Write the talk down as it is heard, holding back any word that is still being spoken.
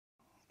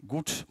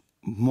God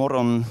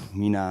morgon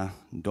mina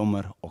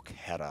damer och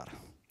herrar.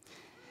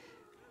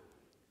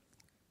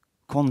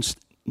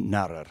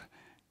 Konstnärer.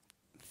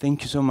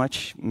 Thank you so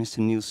much, Mr.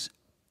 Niels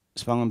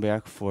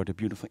Swangenberg, for the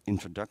beautiful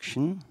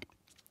introduction.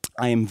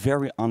 I am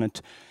very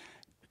honored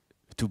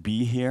to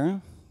be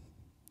here.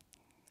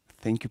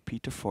 Thank you,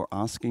 Peter, for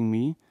asking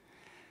me.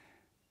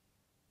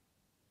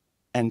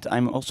 And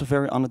I'm also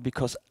very honored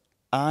because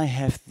I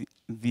have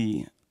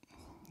the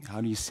how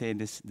do you say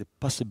this, the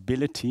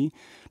possibility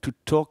to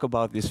talk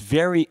about this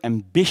very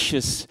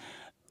ambitious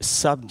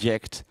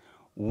subject,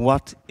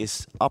 what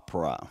is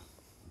opera?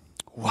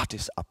 What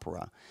is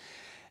opera?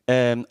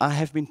 I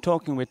have been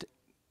talking with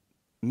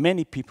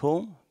many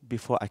people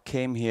before I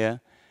came here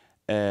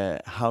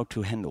how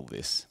to handle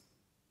this.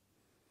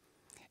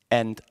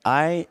 And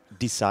I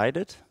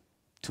decided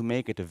to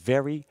make it a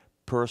very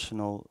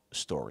personal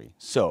story.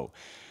 So,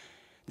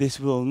 this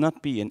will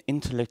not be an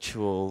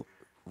intellectual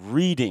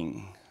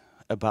reading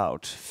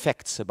about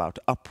facts about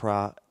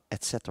opera,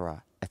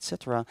 etc.,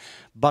 etc.,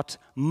 but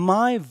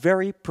my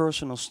very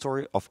personal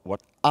story of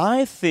what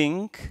I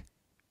think,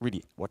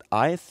 really, what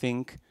I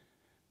think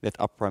that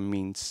opera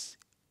means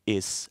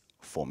is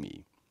for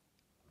me.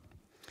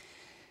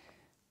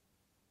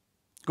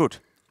 Good.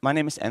 My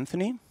name is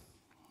Anthony.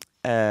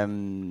 I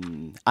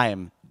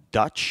am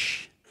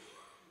Dutch.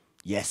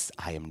 Yes,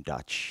 I am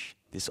Dutch.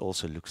 This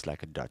also looks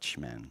like a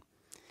Dutchman.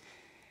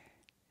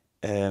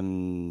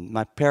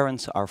 My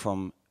parents are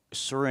from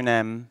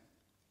Suriname,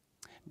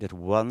 that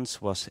once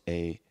was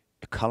a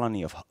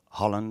colony of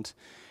Holland.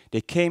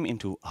 They came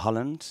into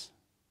Holland,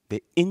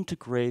 they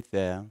integrate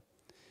there.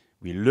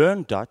 We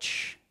learn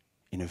Dutch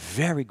in a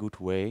very good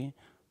way.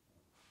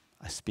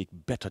 I speak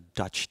better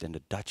Dutch than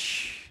the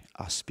Dutch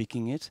are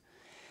speaking it.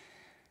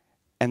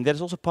 And that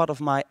is also part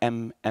of my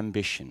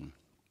ambition.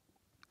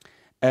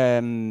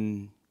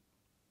 I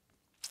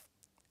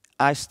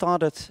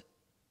started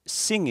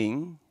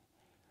singing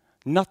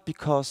not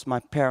because my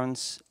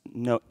parents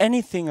know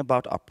anything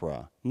about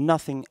opera,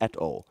 nothing at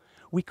all.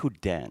 We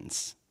could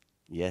dance.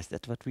 Yes,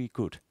 that's what we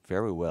could,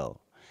 very well.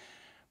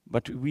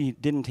 But we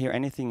didn't hear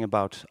anything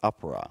about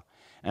opera.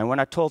 And when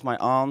I told my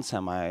aunts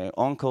and my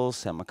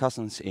uncles and my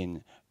cousins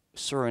in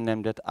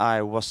Suriname that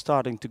I was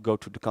starting to go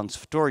to the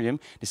conservatorium,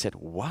 they said,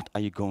 "What,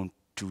 are you going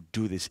to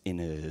do this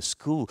in a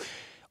school?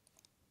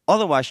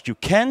 Otherwise you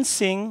can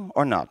sing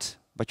or not,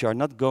 but you are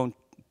not going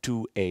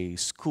to a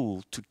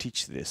school to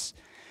teach this."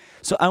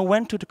 So I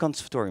went to the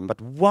conservatorium,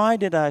 but why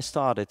did I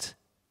start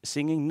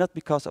singing? Not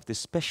because of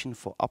this passion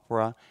for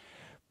opera,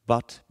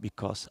 but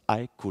because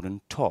I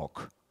couldn't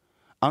talk.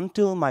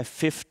 Until my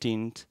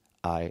 15th,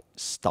 I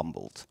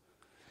stumbled.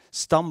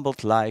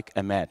 Stumbled like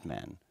a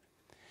madman.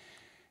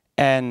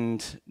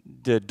 And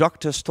the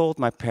doctors told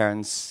my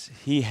parents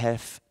he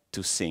have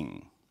to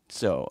sing.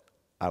 So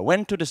I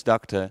went to this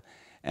doctor,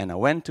 and I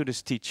went to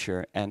this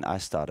teacher, and I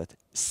started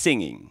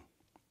singing.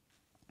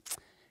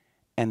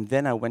 And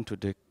then I went to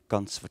the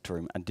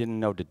conservatorium. I didn't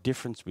know the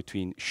difference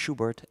between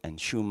Schubert and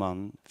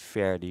Schumann,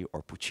 Verdi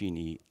or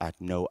Puccini. I had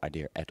no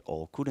idea at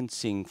all. Couldn't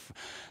sing,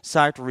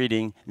 sight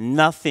reading,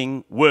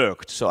 nothing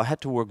worked. So I had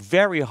to work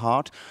very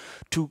hard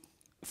to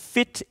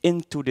fit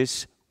into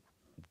this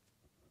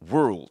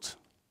world.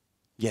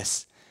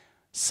 Yes,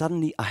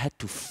 suddenly I had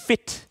to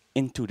fit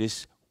into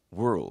this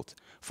world.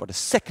 For the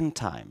second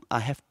time,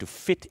 I have to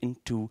fit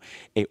into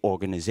an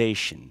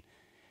organization.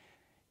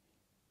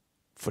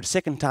 For the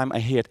second time, I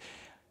heard,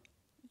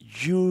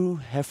 you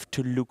have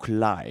to look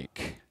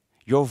like.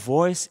 Your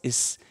voice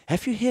is...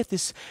 Have you heard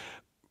this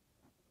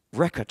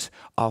record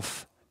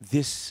of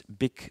this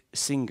big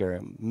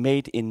singer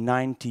made in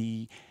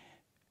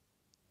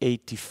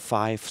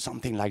 1985,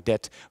 something like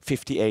that,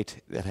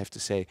 58, I have to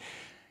say.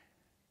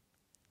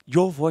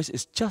 Your voice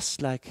is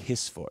just like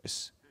his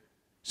voice.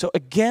 So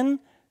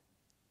again,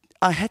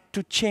 I had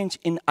to change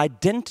in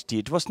identity.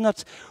 It was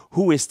not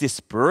who is this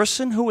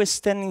person who is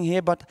standing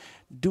here, but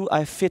do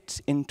I fit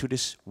into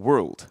this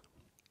world?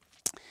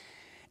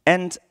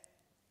 And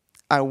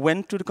I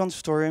went to the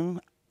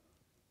conservatorium,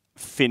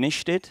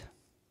 finished it,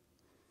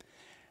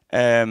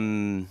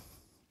 and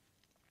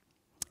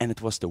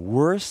it was the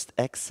worst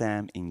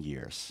exam in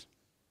years.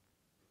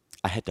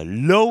 I had the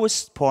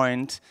lowest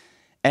point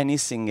any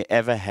singer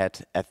ever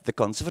had at the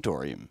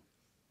conservatorium.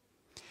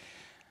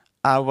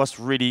 I was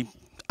really,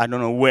 I don't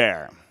know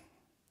where.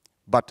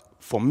 But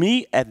for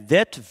me, at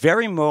that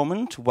very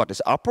moment, what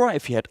is opera?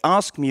 If you had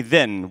asked me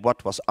then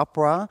what was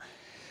opera,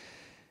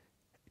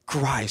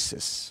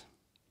 crisis,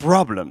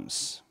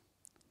 problems.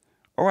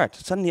 All right,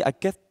 suddenly I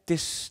get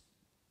this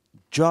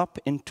job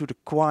into the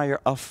choir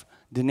of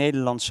the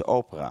Nederlandse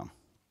opera,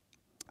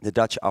 the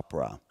Dutch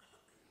opera.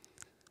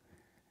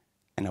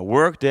 And I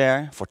worked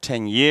there for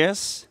 10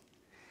 years,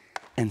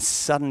 and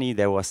suddenly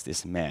there was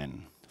this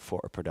man for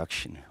a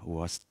production who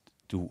was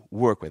to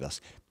work with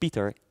us,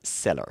 Peter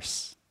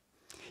Sellers.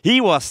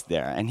 He was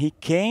there, and he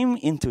came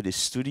into the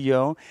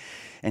studio,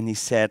 and he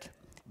said,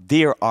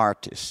 "Dear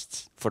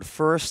artist," for the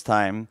first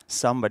time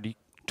somebody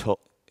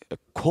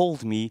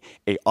called me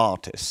an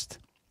artist.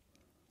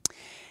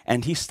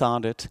 And he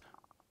started,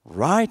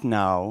 right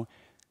now,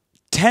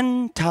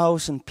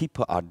 10,000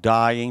 people are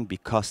dying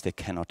because they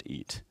cannot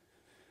eat.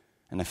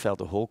 And I felt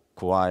the whole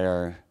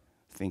choir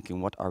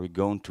thinking, what are we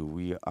going to?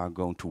 We are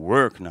going to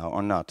work now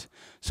or not?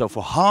 So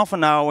for half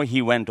an hour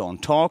he went on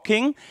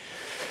talking,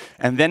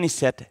 and then he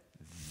said,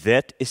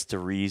 that is the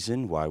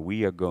reason why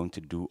we are going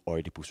to do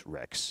Oedipus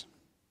Rex.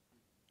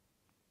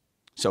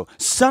 So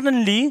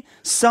suddenly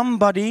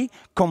somebody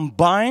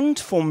combined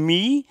for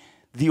me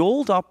the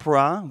old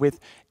opera with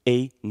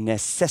a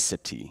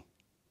necessity.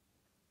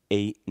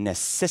 A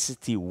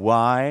necessity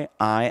why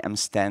I am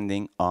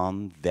standing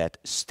on that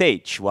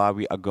stage, why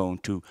we are going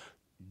to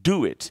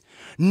do it.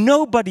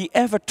 Nobody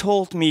ever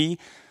told me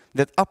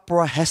that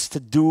opera has to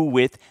do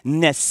with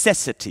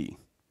necessity.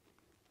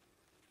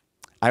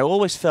 I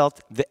always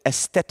felt the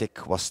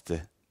aesthetic was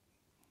the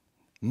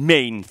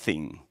main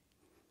thing,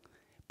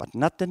 but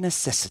not the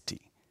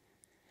necessity.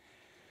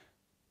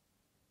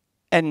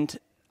 And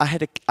I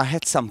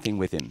had something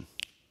with him.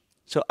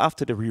 So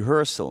after the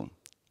rehearsal,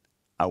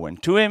 I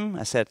went to him,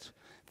 I said,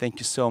 thank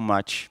you so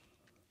much.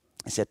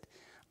 I said,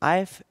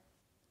 I've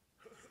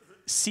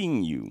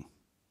seen you.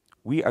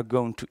 We are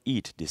going to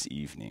eat this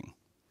evening.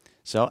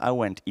 So I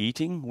went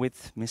eating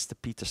with Mr.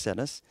 Peter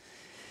Sellers,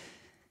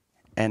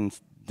 and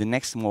the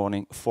next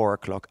morning, 4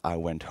 o'clock, I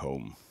went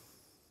home.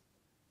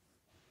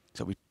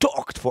 So we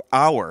talked for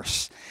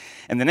hours.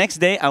 And the next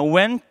day, I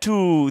went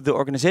to the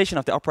organization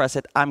of the opera. I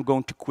said, I'm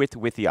going to quit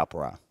with the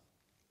opera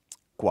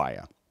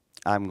choir.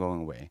 I'm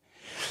going away.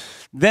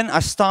 Then I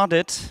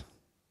started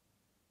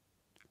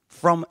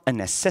from a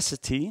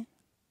necessity,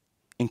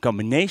 in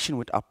combination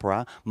with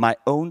opera, my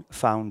own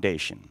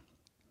foundation.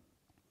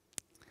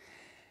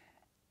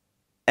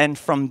 And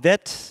from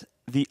that,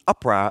 the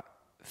opera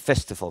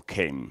festival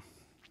came.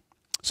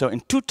 So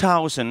in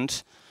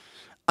 2000,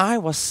 I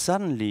was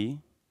suddenly,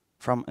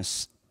 from a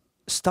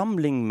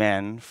stumbling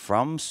man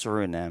from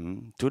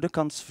Suriname to the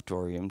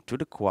conservatorium to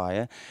the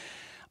choir,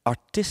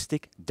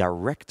 artistic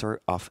director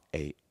of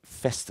a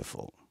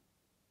festival.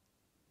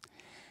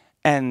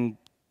 And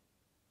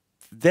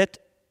that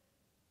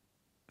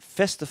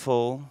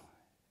festival,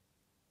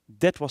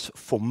 that was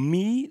for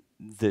me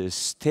the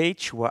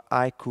stage where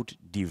I could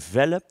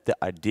develop the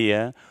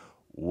idea,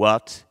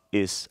 what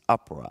is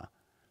opera?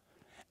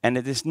 And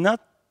it is not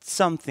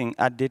something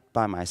I did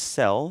by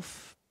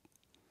myself,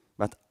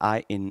 but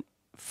I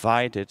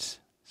invited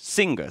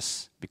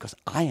singers, because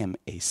I am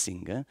a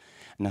singer.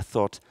 And I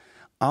thought,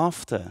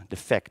 after the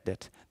fact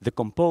that the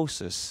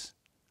composers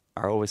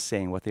are always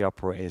saying what the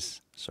opera is,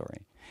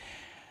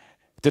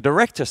 the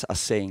directors are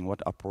saying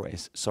what opera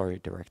is,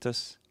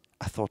 directors,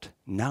 I thought,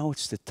 now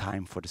it's the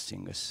time for the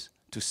singers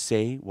to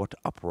say what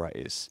opera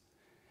is.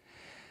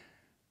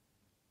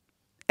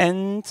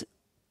 And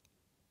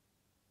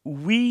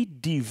we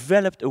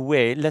developed a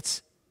way,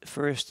 let's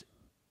first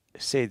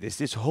say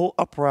this whole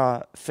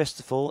opera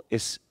festival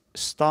is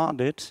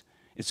started,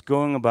 it's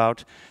going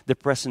about the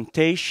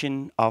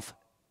presentation of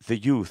the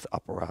youth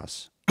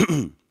operas.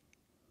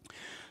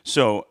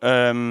 So,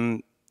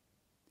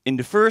 in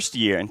the first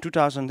year, in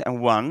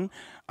 2001,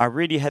 I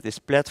really had this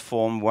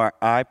platform where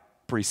I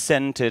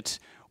presented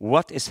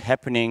what is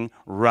happening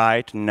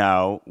right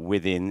now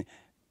within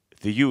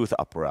the youth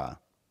opera.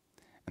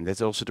 And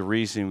that's also the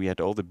reason we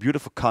had all the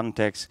beautiful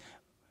contacts,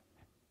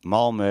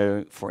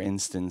 Malmö, for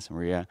instance,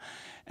 Maria,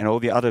 and all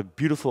the other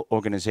beautiful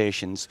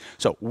organizations.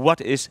 So what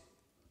is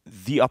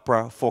the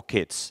opera for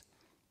kids?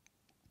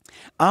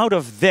 Out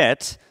of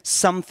that,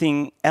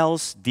 something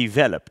else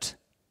developed.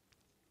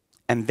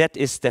 And that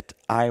is that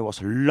I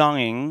was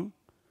longing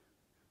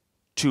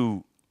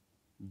to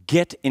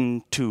get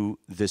into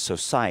the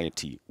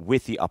society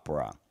with the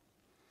opera.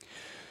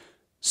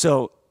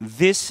 So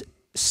this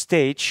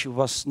stage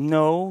was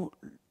no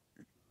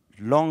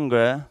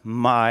longer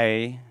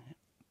my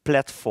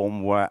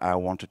platform where I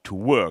wanted to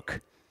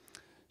work.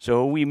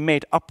 So we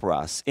made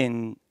operas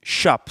in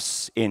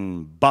shops,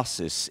 in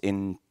buses,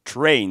 in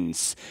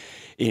trains,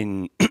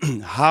 in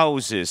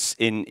houses,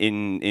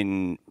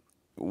 in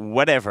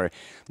whatever.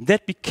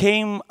 That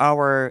became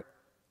our,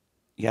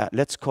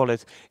 let's call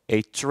it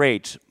a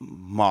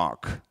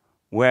trademark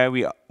where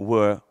we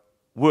were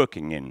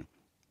working in.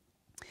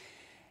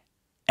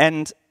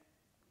 And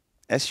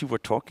as you were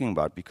talking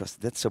about, because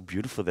that's so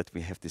beautiful that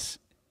we have this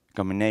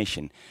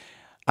combination,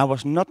 I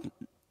was not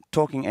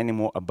talking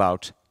anymore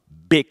about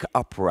big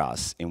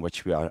operas in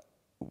which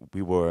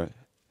we were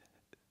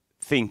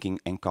thinking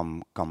and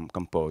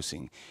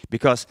composing,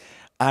 because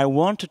I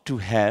wanted to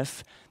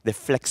have the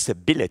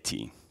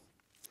flexibility.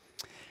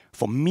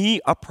 For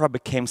me, opera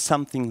became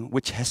something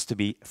which has to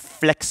be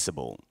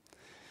flexible.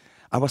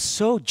 I was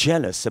so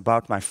jealous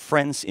about my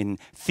friends in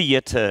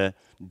theater,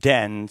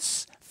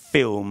 dance,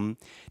 film.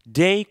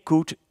 They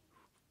could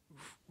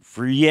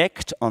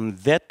react on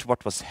that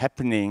what was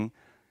happening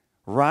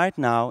right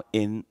now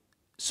in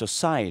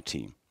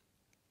society.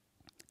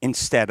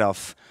 Instead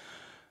of,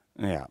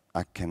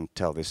 I can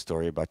tell this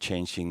story about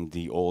changing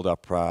the old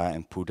opera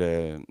and put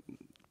it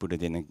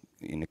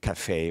in a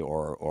cafe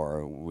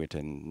or with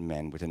a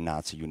man with a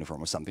Nazi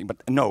uniform or something. But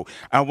no,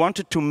 I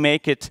wanted to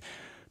make it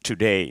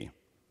today.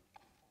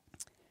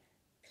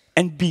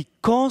 And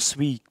because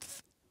we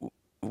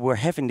were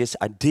having this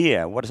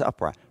idea, what is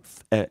opera?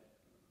 A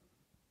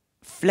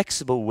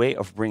flexible way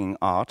of bringing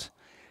art,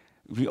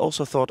 we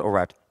also thought, all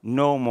right,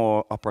 no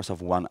more operas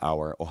of 1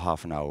 hour or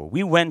half an hour.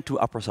 We went to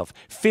operas of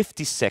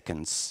 50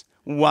 seconds,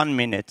 1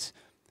 minute,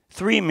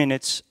 3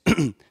 minutes,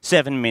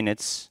 7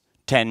 minutes,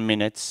 10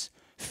 minutes,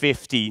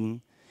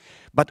 15,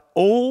 but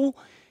all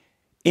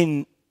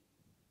in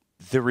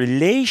the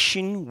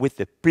relation with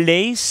the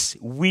place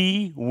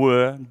we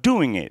were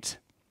doing it.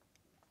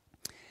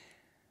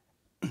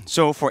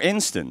 So, for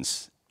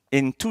instance,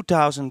 in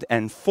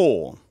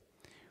 2004,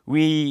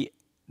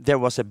 there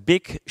was a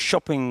big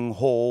shopping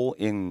hall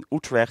in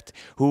Utrecht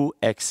who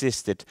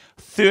existed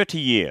 30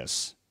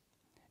 years.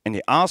 And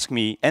they asked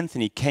me,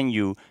 Anthony, can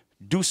you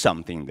do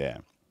something there?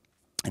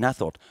 And I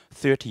thought,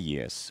 30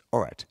 years,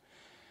 all right.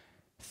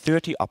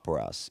 30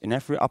 operas. In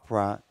every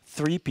opera,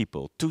 3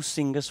 people, 2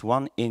 singers,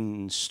 1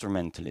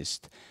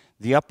 instrumentalist.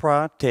 The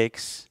opera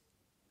takes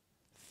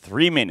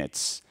 3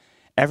 minutes.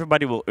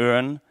 Everybody will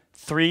earn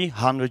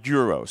 300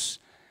 euros.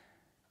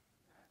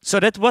 So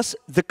that was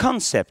the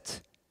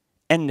concept.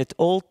 And it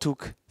all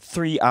took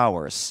 3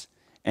 hours.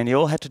 And they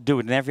all had to do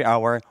it in every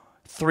hour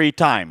 3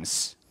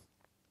 times.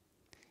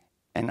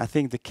 And I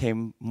think there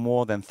came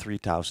more than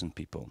 3,000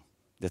 people.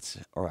 That's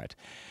all right.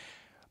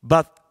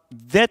 But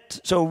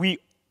so we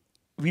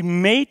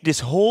made this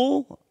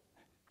whole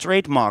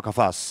trademark of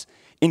us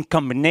in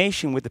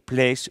combination with the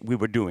place we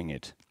were doing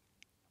it.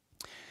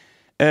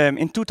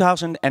 In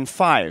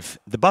 2005,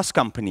 the bus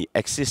company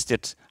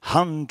existed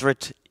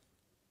 100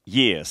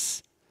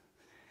 years.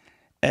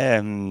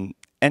 And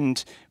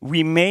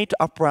we made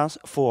operas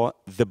for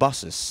the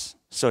buses.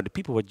 So the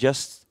people were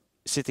just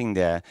sitting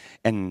there,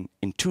 and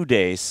in 2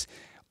 days,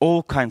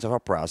 all kinds of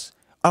operas.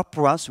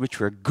 Operas which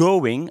were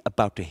going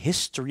about the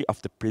history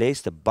of the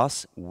place the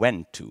bus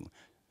went to.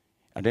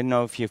 I don't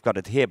know if you've got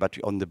it here, but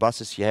on the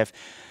buses you have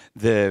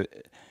the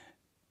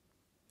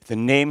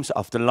names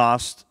of the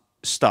last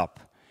stop.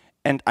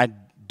 And I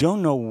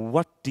don't know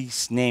what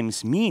these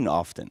names mean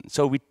often.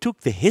 So we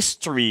took the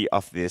history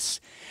of this,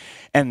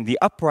 and the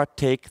opera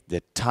take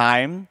the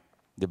time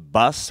the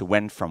bus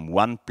went from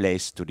one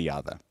place to the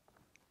other.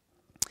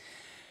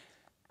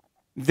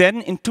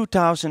 Then in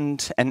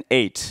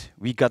 2008,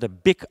 we got a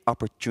big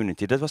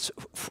opportunity. That was,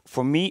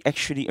 for me,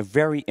 actually a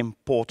very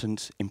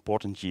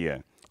important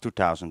year,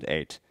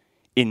 2008.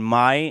 In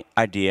my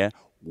idea,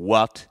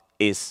 what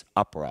is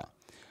opera?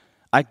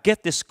 I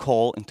get this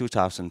call in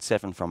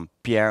 2007 from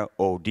Pierre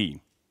O.D.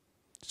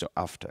 So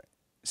after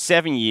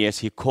 7 years,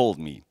 he called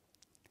me.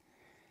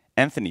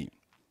 Anthony,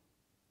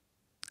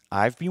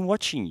 I've been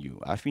watching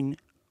you. I've been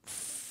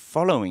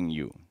following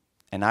you.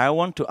 And I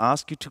want to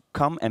ask you to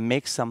come and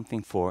make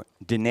something for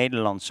de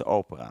Nederlandse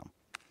opera.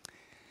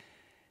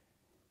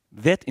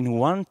 That in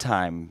one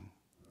time,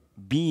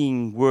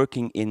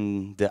 working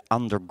in the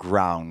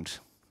underground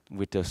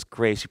with those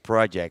crazy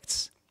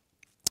projects,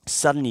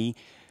 suddenly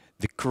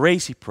the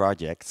crazy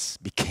projects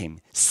became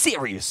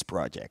serious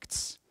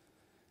projects.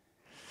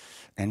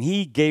 And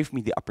he gave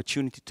me the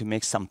opportunity to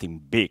make something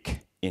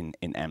big in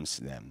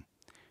Amsterdam.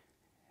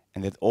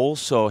 And it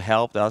also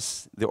helped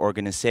us, the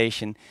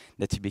organization,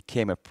 that it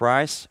became a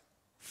prize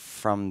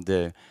from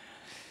the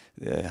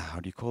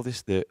how do you call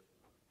this? The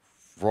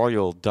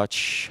Royal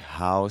Dutch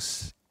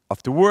House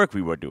of the work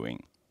we were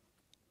doing.